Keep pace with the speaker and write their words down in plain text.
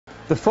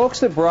The folks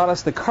that brought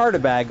us the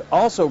Kartabag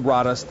also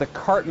brought us the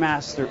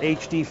Kartmaster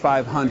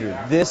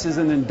HD-500. This is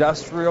an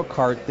industrial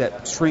cart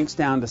that shrinks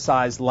down to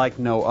size like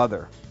no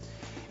other.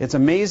 It's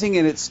amazing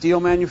in its steel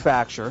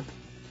manufacture.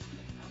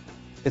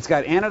 It's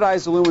got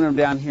anodized aluminum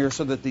down here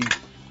so that the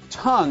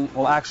tongue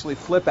will actually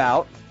flip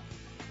out.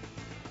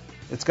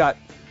 It's got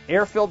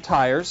air-filled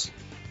tires.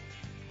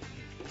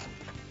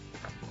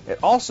 It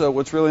also,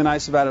 what's really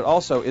nice about it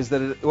also is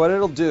that what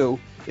it'll do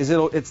is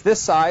it's this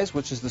size,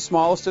 which is the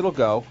smallest it'll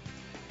go.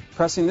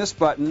 Pressing this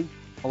button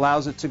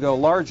allows it to go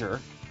larger.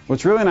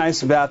 What's really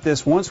nice about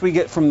this, once we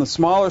get from the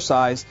smaller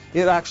size,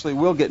 it actually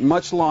will get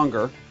much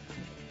longer.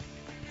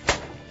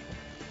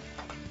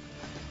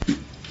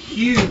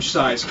 Huge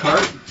size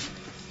cart.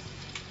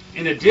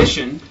 In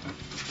addition,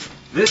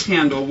 this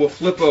handle will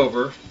flip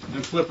over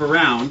and flip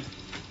around.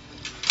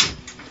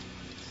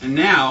 And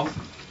now,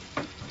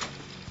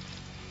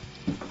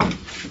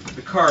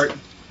 the cart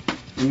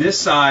in this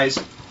size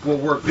will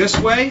work this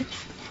way.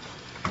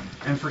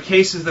 And for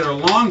cases that are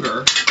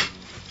longer,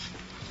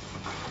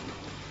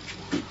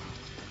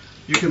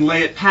 you can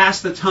lay it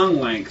past the tongue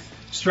length,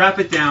 strap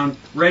it down,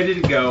 ready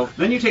to go.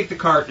 Then you take the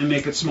cart and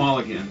make it small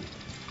again.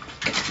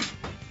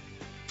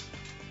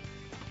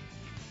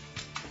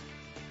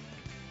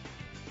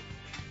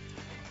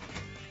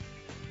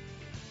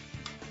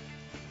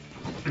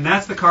 And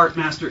that's the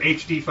Kartmaster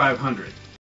HD-500.